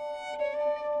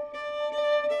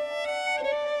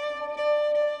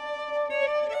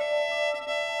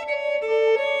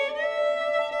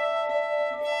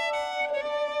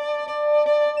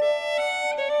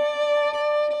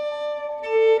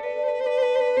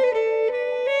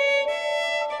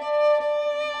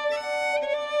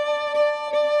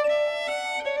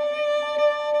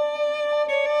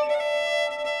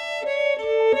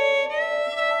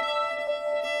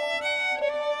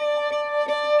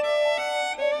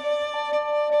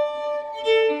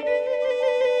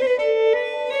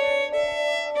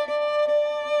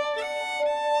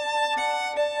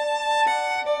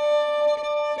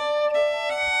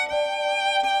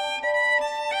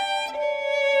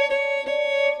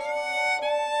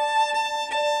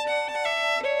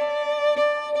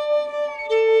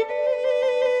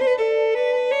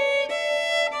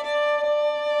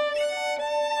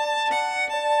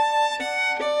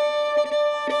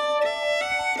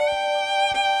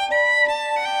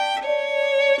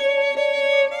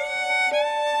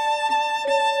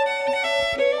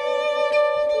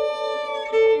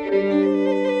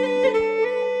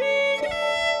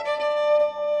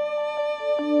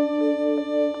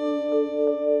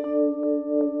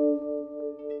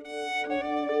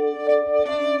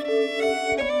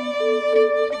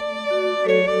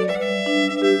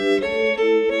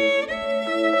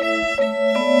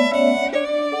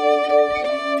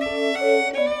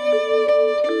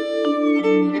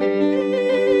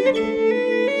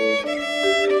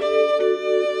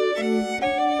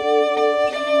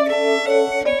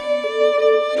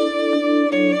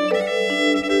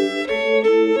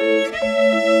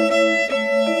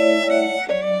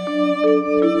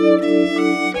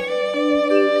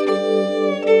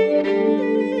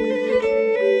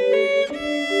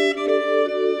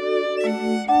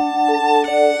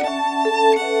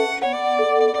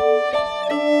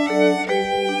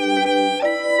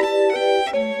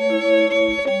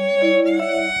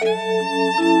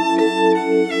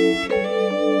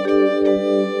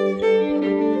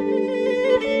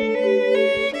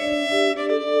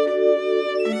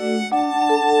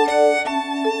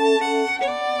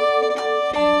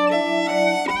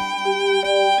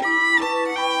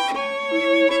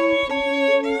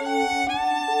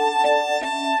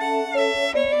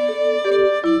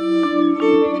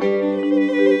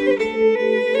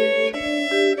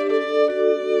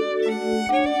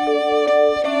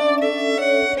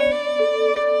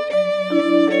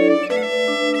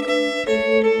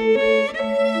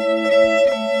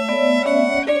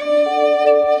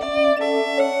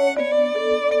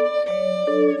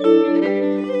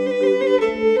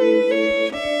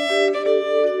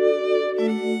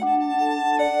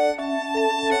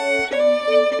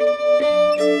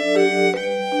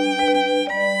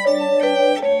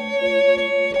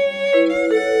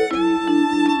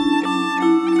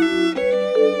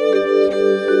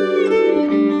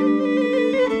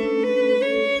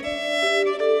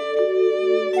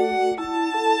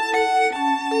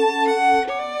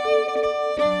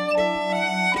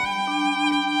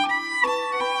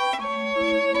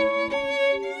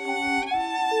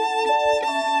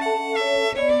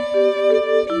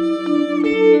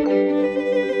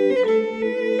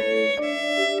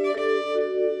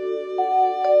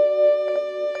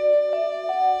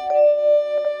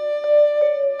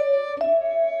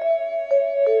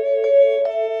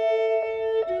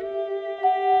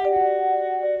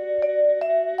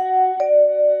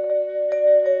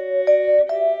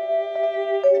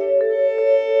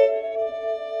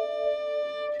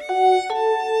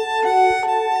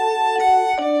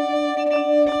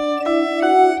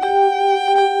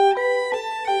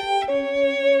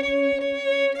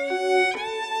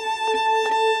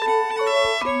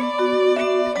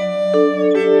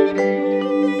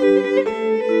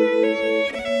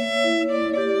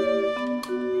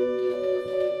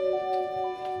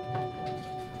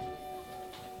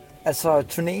 Altså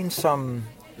turnéen,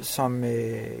 som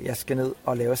jeg skal ned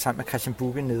og lave sammen med Christian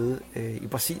Bugge nede i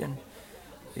Brasilien,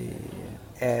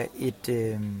 er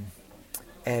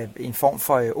en form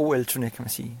for OL-turné, kan man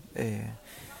sige.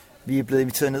 Vi er blevet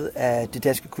inviteret ned af det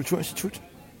Danske Kulturinstitut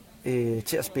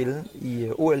til at spille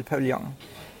i OL-pavillonen.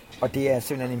 Og det er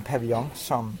simpelthen en pavillon,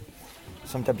 som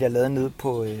der bliver lavet nede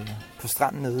på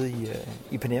stranden nede i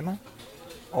Ipanema.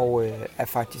 Og er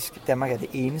faktisk, Danmark er det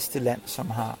eneste land, som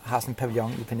har sådan en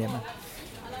pavillon i Ipanema.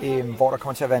 Hvor der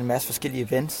kommer til at være en masse forskellige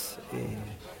events,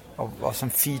 og som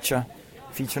feature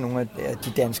nogle af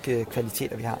de danske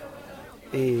kvaliteter, vi har.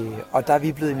 Og der er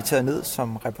vi blevet inviteret ned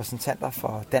som repræsentanter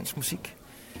for dansk musik.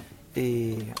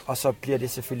 Og så bliver det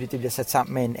selvfølgelig, det bliver sat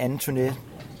sammen med en anden turné,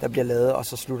 der bliver lavet, og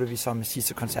så slutter vi så med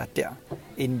sidste koncert der,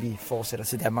 inden vi fortsætter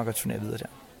til Danmark og turnerer videre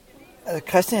der.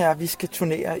 Christian og jeg, vi skal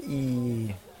turnere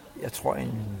i, jeg tror,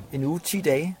 en uge, 10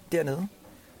 dage dernede.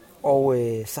 Og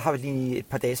så har vi lige et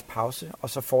par dages pause, og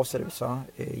så fortsætter vi så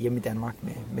hjemme i Danmark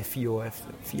med 4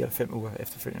 eller 5 uger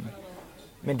efterfølgende.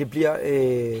 Men det bliver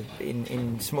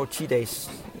en små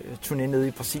 10-dages turné nede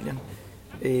i Brasilien,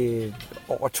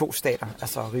 over 2 stater,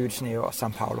 altså Rio de Janeiro og São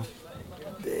Paulo.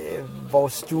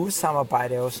 Vores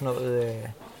stuesamarbejde er jo sådan noget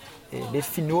lidt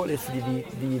finurligt, fordi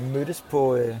vi mødtes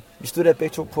på, vi studerede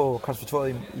begge to på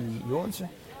konservatoriet i Odense,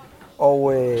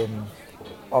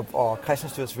 og Christian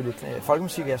studerede selvfølgelig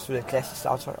folkemusik, og jeg studerede klassisk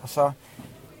slagtøj, og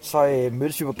så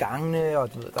mødtes vi på gangene, og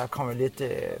der kom jo lidt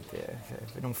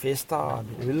nogle fester og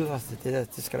lidt øl, og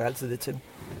det skal der altid lidt til.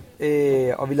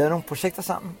 Og vi lavede nogle projekter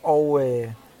sammen,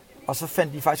 og så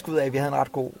fandt vi faktisk ud af, at vi havde en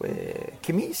ret god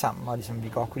kemi sammen, og ligesom, vi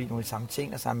godt kunne lide nogle af de samme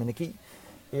ting og samme energi.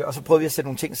 Og så prøvede vi at sætte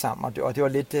nogle ting sammen, og det var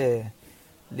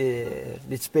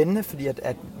lidt spændende, fordi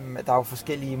at der er jo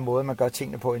forskellige måder, man gør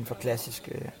tingene på inden for klassisk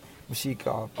musik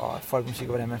og folkmusik, og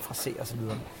hvordan man fraserer osv.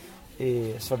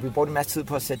 Så vi brugte en masse tid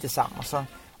på at sætte det sammen,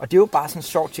 og det er jo bare sådan en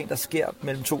sjov ting, der sker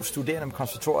mellem 2 studerende med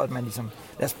konservatoriet, at man ligesom,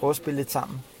 lad os prøve at spille lidt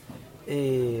sammen.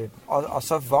 Og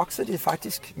så voksede det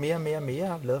faktisk mere og mere. Vi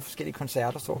lavede forskellige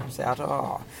koncerter, store koncerter,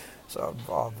 og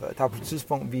der var på et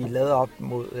tidspunkt, vi lavede op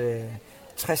mod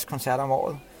 60 koncerter om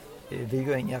året, hvilket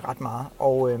jo egentlig er ret meget.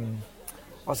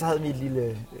 Og så havde vi et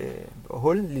lille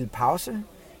en lille pause.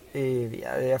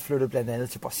 Jeg flyttede blandt andet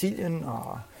til Brasilien,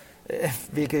 og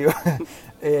hvilket jo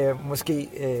måske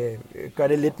gør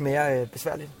det lidt mere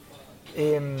besværligt.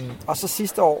 Og så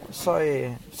sidste år,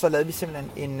 så lavede vi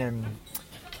simpelthen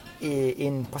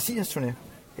en Brasiliens turné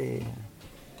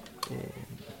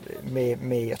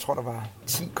med, jeg tror der var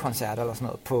 10 koncerter eller sådan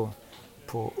noget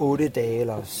på 8 dage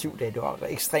eller 7 dage. Det var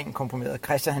ekstremt komprimeret.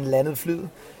 Christian han landede flyet,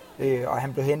 og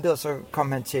han blev hentet, og så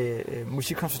kom han til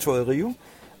Musikkonservatoriet i Rio,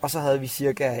 og så havde vi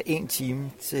cirka 1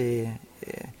 time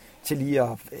til lige at...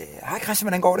 Hej Christian,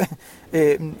 hvordan går det?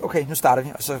 Okay, nu starter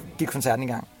vi, og så gik koncerten i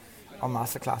gang. Og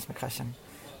masterclass med Christian.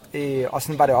 Og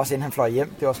sådan var det også, inden han fløj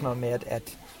hjem. Det var sådan noget med,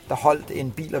 at der holdt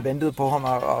en bil og ventede på ham,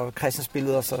 og Christian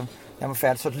spillede, og så jeg var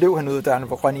færdig. Så løb han ud af døren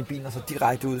og røg i bilen, og så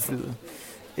direkte ud i flyet.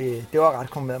 Det var ret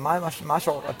komprimeret. Meget, meget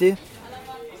sjovt. Og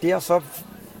det har så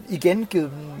igen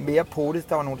givet mere på det.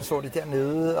 Der var nogen, der så det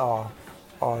dernede,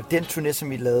 og den turné, som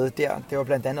vi lavede der, det var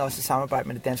blandt andet også i samarbejde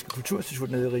med det Danske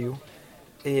Kulturinstitut nede i Rio.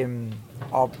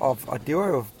 Og det var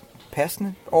jo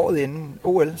passende året inden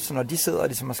OL, så når de sidder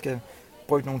ligesom og skal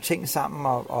brygge nogle ting sammen,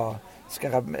 og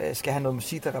skal have noget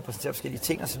musik, der repræsenterer forskellige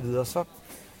ting osv.,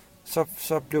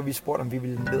 så blev vi spurgt, om vi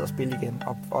ville ned og spille igen.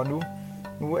 Og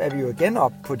nu er vi jo igen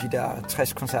op på de der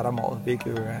 60 koncerter om året,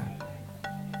 hvilket jo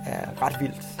er ret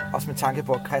vildt. Også med tanke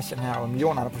på, at Christian har jo en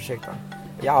million andre projekter.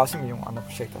 Og jeg har også en million andre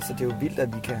projekter, så det er jo vildt,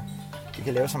 at vi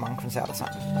kan lave så mange koncerter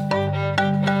sammen.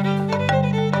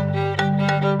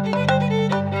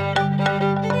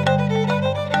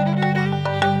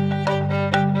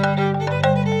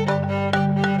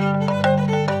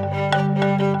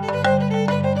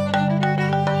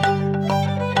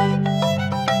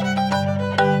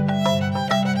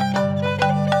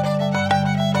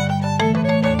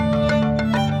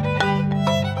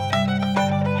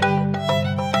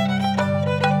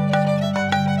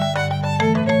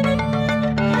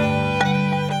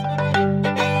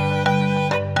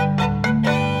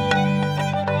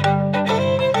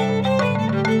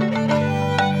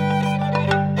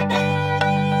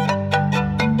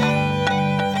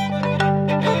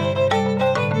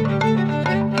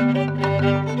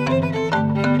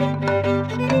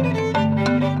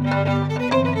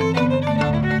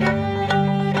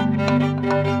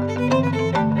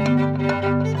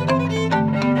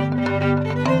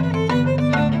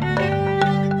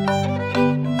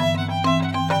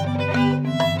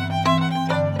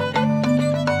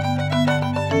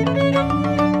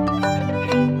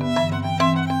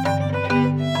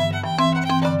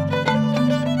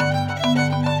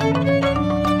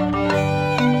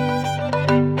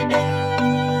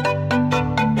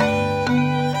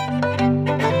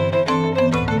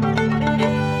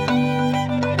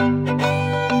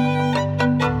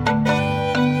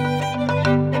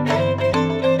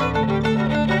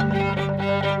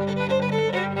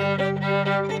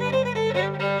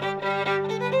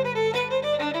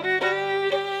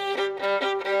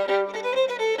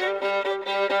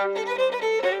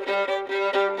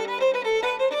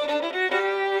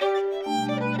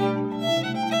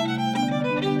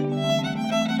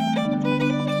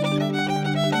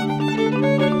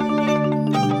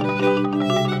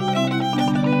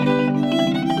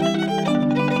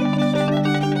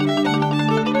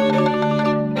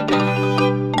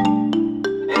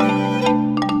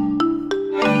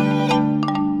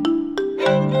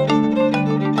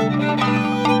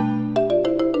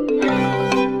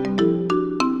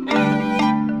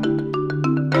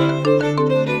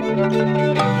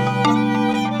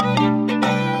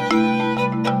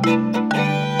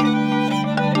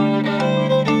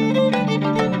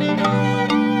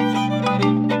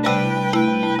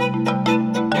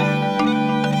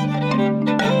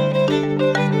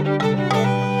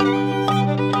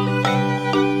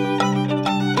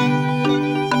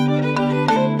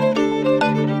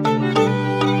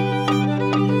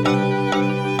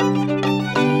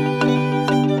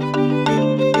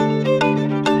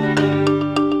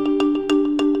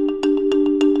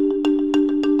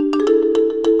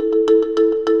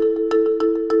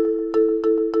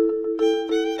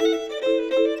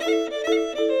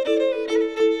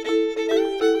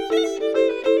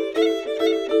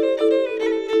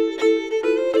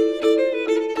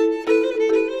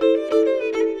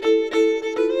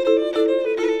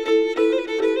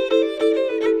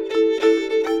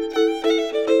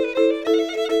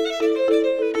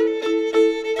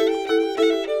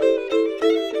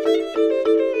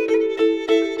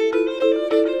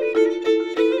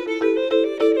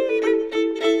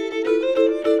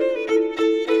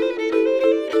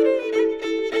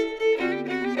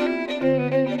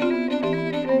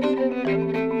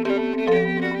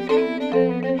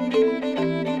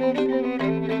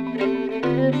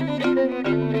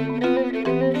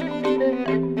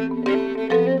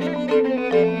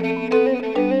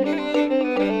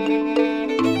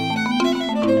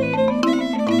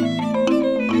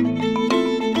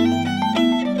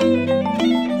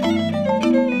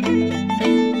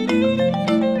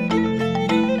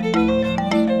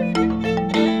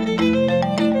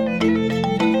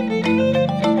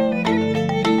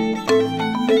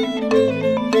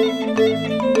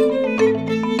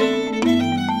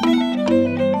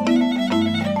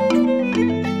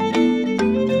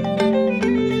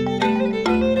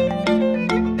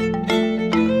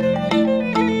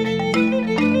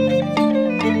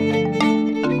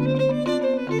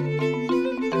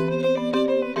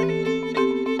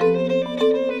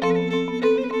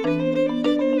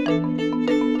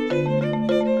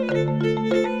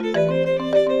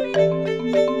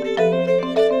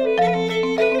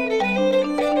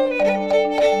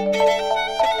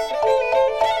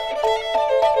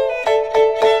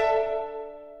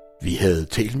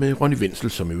 med Ronny Wenzel,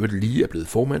 som i øvrigt lige er blevet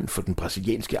formand for den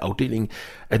brasilianske afdeling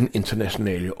af den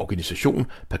internationale organisation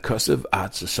Percussive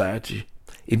Art Society.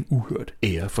 En uhørt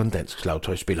ære for en dansk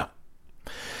slagtøjsspiller.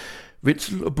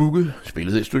 Wenzel og Bugge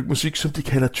spillede et stykke musik, som de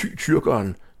kalder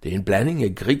Thy-tyrkeren. Det er en blanding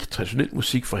af grik traditionel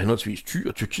musik fra henholdsvis Thy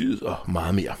og Tyrkiet og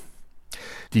meget mere.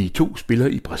 De to spiller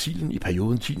i Brasilien i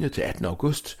perioden 10. til 18.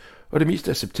 august, og det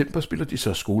meste af september spiller de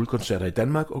så skolekoncerter i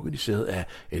Danmark, organiseret af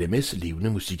LMS Levende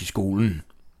Musik i Skolen.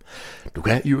 Du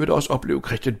kan i øvrigt også opleve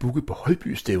Christian Bugge på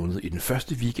Højby-stævnet i den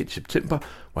første weekend i september,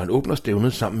 hvor han åbner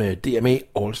stævnet sammen med DMA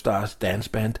All Stars Dance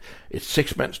Band, et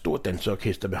 6-mands stort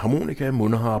danseorkester med harmonika,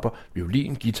 mundeharper,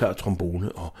 violin, guitar,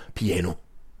 trombone og piano.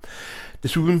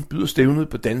 Desuden byder stævnet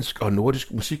på dansk og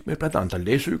nordisk musik med blandt andre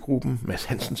Læsø-gruppen, Mads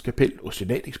Hansens Kapel,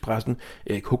 Oceanat-Expressen,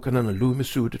 Erik Hukkanen og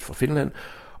Lumesudet fra Finland,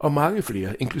 og mange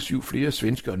flere, inklusiv flere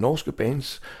svenske og norske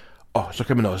bands. Og så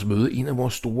kan man også møde en af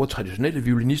vores store traditionelle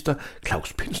violinister,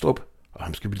 Claus Pinstrup, og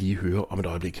ham skal vi lige høre om et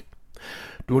øjeblik.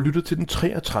 Du har lyttet til den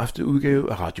 33.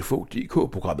 udgave af Radio Folk.dk,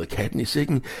 programmet Katten i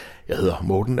Sækken. Jeg hedder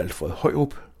Morten Alfred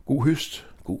Højrup. God høst,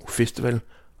 god festival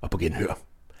og på genhør.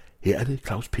 Her er det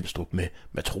Claus Pinstrup med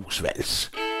Matros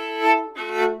Vals.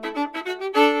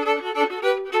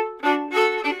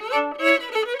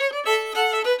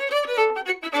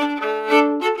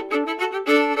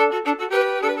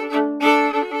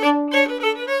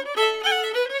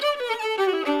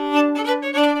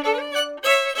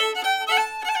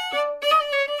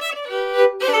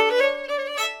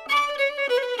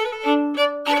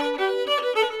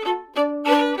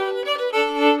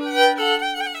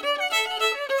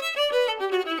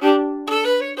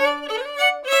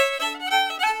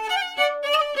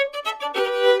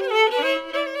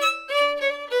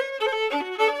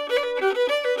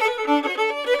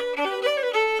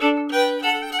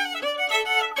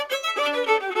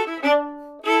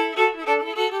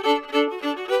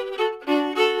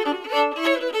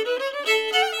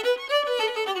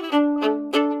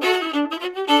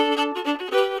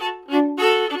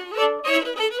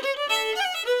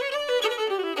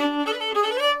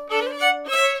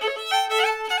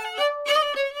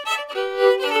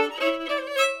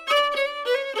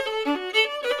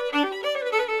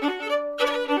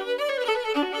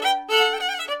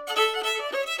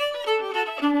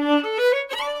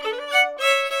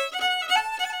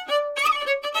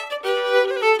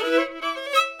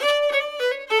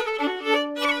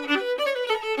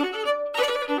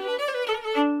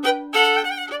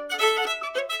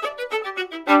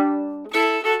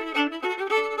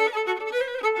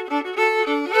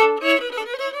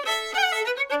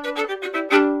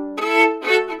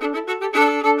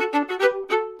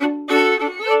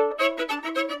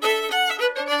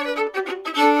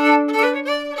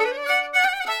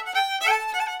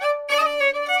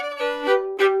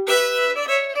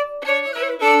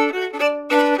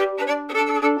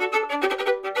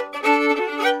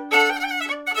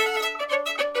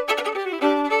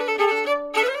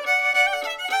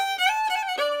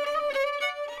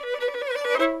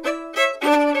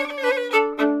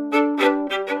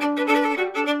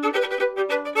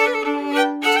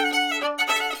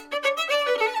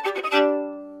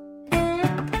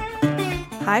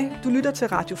 Hej, du lytter til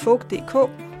Radio Folk.dk.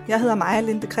 Jeg hedder Maja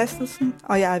Linde Christensen,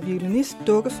 og jeg er violinist,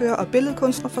 dukkefører og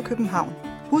billedkunstner fra København.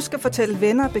 Husk at fortælle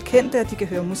venner og bekendte, at de kan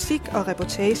høre musik og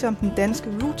reportager om den danske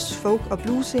roots, folk og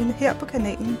blues scene her på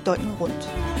kanalen døgnet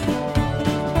rundt.